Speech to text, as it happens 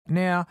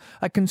Now,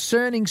 a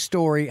concerning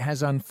story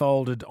has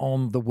unfolded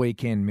on the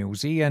weekend,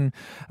 Millsy, and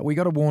we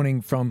got a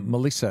warning from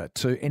Melissa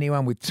to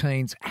anyone with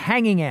teens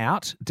hanging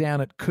out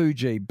down at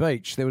Coogee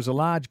Beach. There was a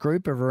large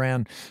group of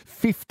around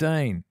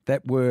 15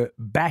 that were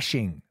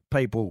bashing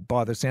people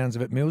by the sounds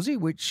of it, Millsy,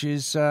 which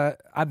is a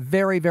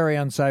very, very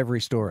unsavoury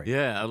story.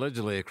 Yeah,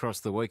 allegedly across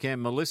the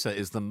weekend. Melissa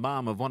is the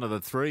mum of one of the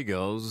three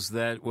girls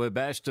that were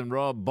bashed and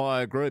robbed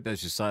by a group,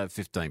 as you say, of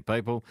 15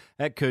 people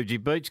at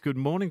Coogee Beach. Good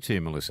morning to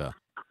you, Melissa.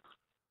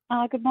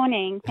 Good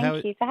morning.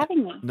 Thank you for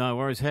having me. No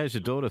worries. How's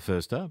your daughter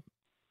first up?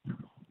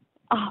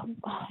 Oh,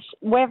 gosh.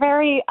 We're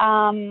very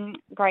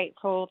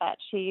grateful that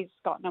she's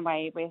gotten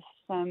away with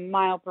some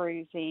mild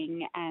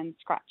bruising and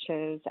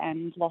scratches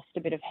and lost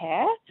a bit of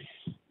hair,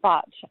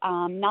 but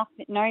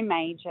nothing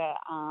major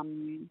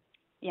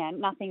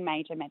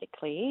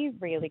medically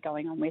really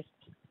going on with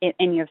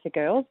any of the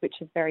girls, which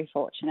is very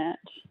fortunate.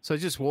 So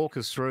just walk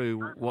us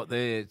through what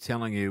they're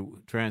telling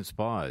you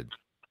transpired.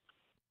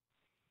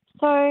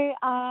 So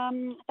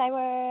they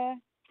were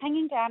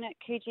hanging down at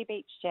Coogee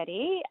Beach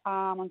Jetty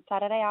on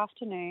Saturday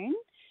afternoon,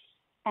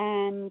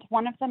 and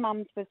one of the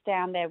mums was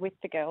down there with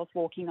the girls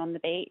walking on the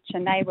beach,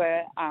 and they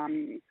were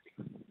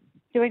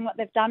doing what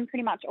they've done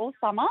pretty much all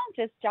summer,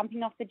 just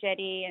jumping off the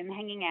jetty and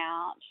hanging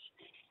out.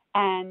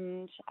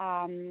 And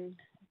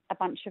a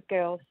bunch of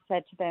girls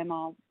said to them,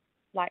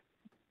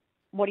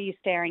 what are you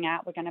staring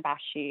at? We're going to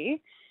bash you.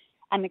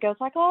 And the girls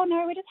were like, oh,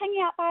 no, we're just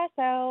hanging out by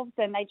ourselves.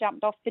 And they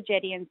jumped off the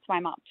jetty and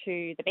swam up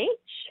to the beach,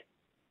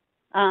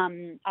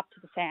 up to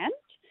the sand.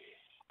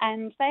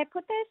 And they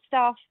put their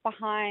stuff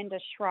behind a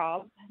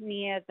shrub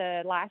near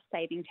the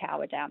life-saving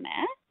tower down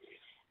there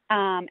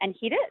and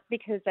hid it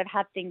because they've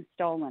had things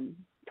stolen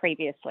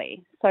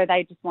previously. So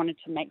they just wanted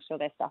to make sure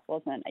their stuff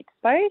wasn't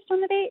exposed on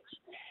the beach.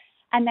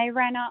 And they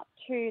ran up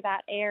to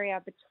that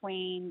area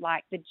between,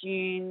 the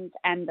dunes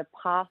and the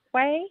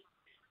pathway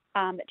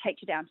that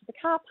takes you down to the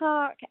car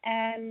park,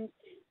 and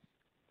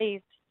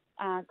these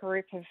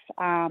group of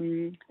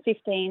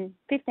 15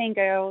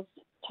 girls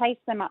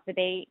chased them up the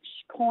beach,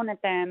 cornered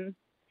them,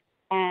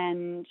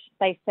 and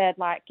they said,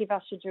 give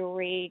us your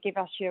jewellery, give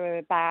us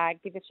your bag,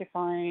 give us your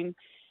phone.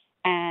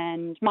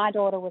 And my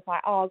daughter was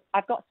like, oh,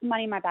 I've got some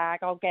money in my bag,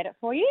 I'll get it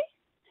for you.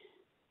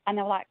 And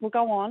they were like, well,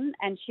 go on.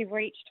 And she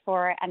reached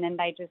for it, and then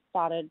they just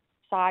started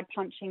side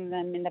punching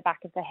them in the back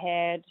of the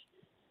head,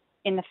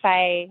 in the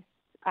face.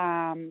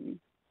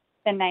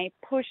 Then they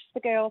pushed the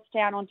girls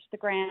down onto the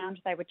ground.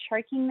 They were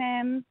choking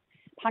them,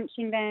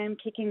 punching them,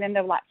 kicking them.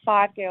 There were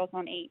 5 girls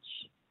on each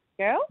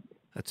girl.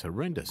 That's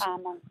horrendous.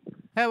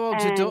 How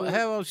old's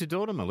your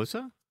daughter,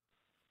 Melissa?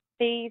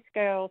 These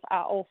girls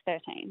are all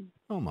 13.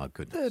 Oh, my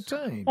goodness.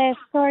 13? They're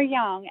so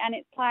young, and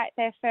it's like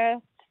their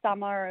first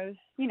summer of,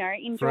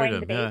 enjoying Freedom,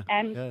 the beach. yeah,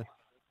 and,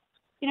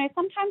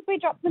 sometimes we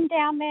drop them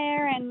down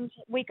there and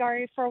we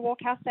go for a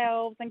walk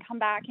ourselves and come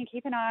back and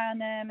keep an eye on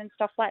them and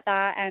stuff like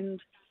that. And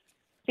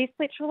this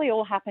literally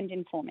all happened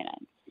in 4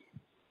 minutes.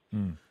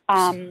 Mm.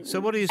 So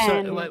what do you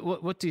say?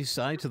 What do you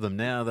say to them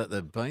now that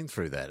they've been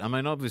through that? I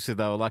mean, obviously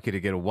they were lucky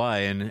to get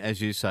away, and as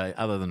you say,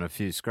 other than a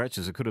few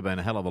scratches, it could have been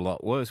a hell of a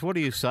lot worse. What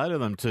do you say to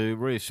them to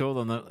reassure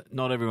them that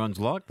not everyone's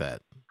like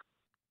that?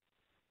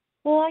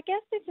 Well, I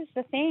guess this is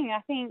the thing.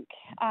 I think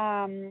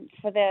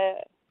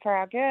for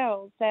our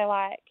girls, they're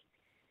like,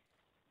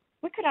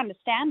 we could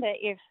understand it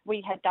if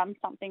we had done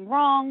something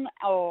wrong,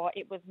 or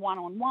it was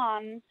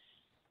 1-on-1,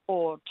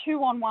 or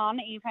 2-on-1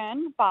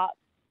 even, but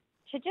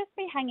to just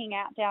be hanging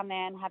out down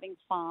there and having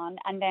fun,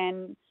 and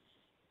then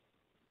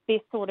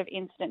this sort of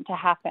incident to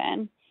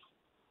happen,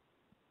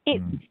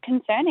 it's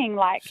concerning.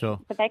 Sure.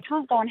 But they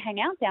can't go and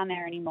hang out down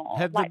there anymore.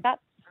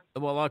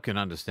 Well, I can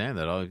understand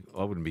that. I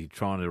wouldn't be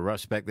trying to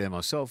rush back there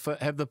myself.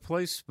 Have the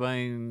police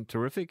been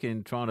terrific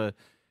in trying to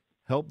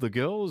help the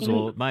girls,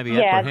 or maybe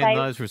apprehend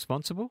those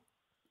responsible?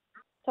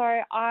 So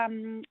I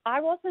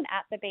wasn't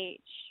at the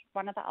beach.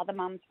 One of the other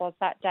mums was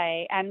that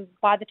day, and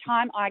by the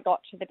time I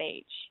got to the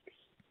beach,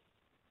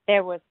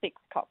 there were 6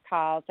 cop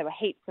cars, there were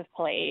heaps of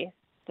police,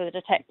 the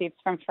detectives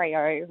from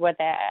Freo were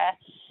there,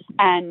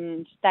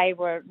 and they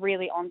were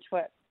really onto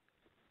it.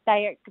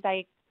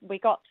 We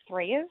got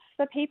 3 of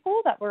the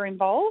people that were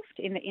involved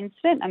in the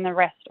incident, and the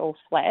rest all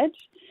fled.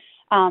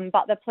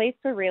 But the police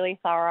were really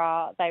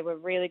thorough. They were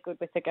really good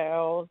with the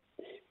girls.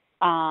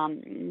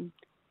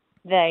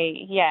 They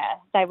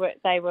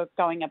were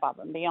going above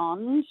and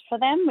beyond for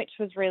them, which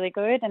was really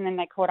good. And then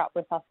they caught up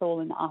with us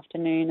all in the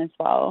afternoon as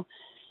well.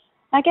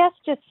 I guess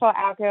just for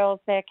our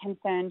girls, they're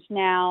concerned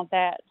now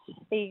that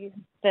the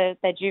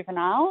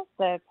juveniles,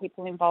 the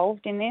people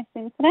involved in this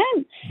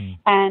incident,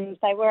 and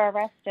they were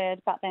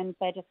arrested, but then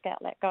they just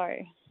get let go.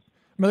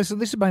 Melissa,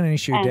 this has been an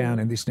issue down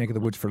in this neck of the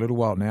woods for a little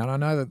while now, and I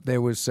know that there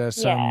was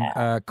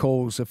some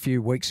calls a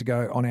few weeks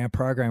ago on our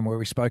program where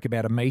we spoke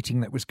about a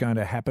meeting that was going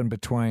to happen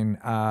between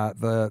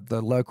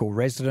the local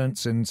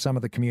residents and some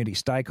of the community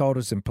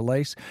stakeholders and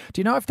police.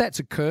 Do you know if that's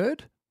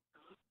occurred?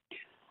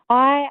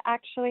 I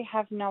actually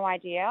have no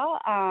idea.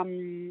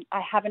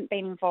 I haven't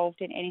been involved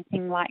in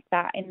anything like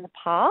that in the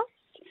past,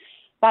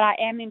 but I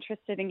am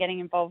interested in getting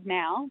involved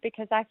now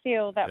because I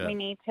feel that we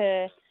need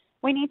to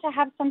we need to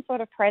have some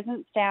sort of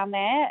presence down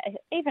there,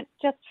 even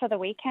just for the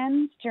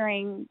weekends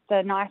during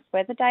the nice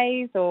weather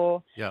days,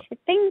 or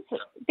things.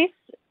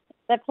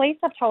 The police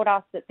have told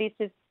us that this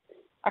is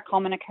a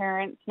common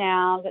occurrence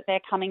now, that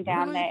they're coming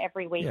down there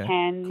every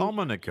weekend. Yeah.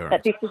 Common occurrence.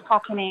 That this is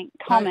happening.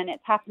 Common.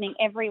 It's happening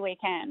every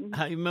weekend.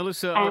 Hey,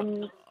 Melissa,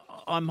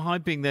 I'm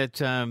hoping that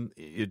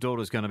your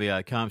daughter's going to be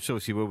okay. I'm sure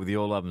she will with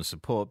your love and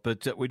support.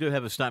 But we do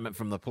have a statement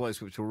from the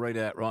police, which we'll read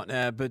out right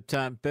now. But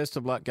best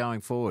of luck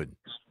going forward.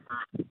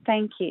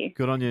 Thank you.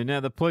 Good on you. Now,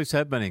 the police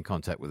have been in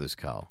contact with us,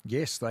 Carl.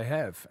 Yes, they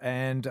have.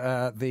 And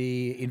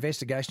the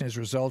investigation has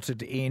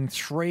resulted in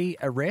 3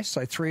 arrests.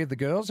 So 3 of the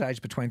girls,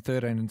 aged between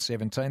 13 and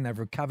 17, they've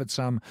recovered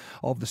some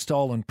of the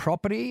stolen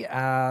property.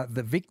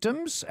 The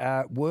victims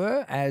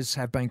were, as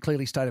have been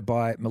clearly stated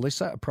by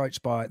Melissa,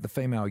 approached by the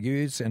female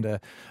youths, and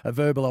a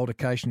verbal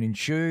altercation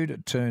ensued.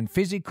 It turned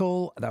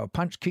physical. They were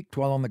punch-kicked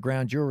while on the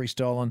ground, jewellery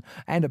stolen,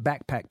 and a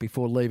backpack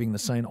before leaving the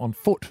scene on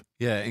foot.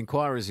 Yeah,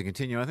 inquiries are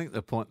continuing. I think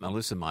the point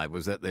Melissa made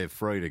was that they're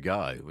free to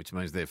go, which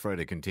means they're free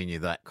to continue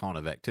that kind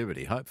of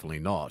activity. Hopefully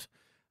not.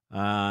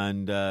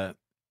 And that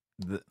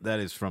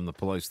is from the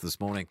police this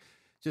morning.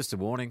 Just a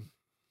warning.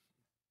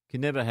 You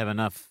can never have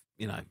enough,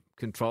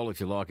 control, if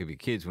you like, of your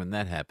kids when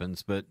that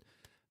happens. But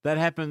that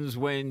happens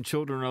when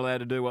children are allowed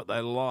to do what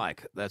they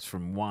like. That's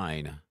from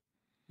Wayne.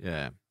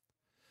 Yeah.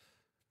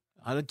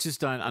 I just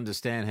don't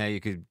understand how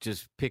you could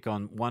just pick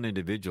on one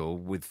individual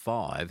with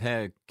 5.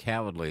 How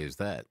cowardly is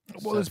that?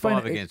 Well, so it's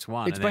 5 against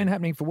 1. It's been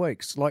happening for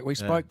weeks. Like, we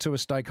spoke to a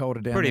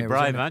stakeholder down Pretty there.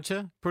 brave, aren't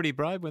you? Pretty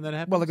brave when that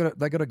happens. Well,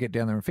 they got to get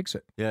down there and fix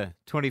it. Yeah,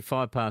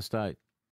 25 past 8.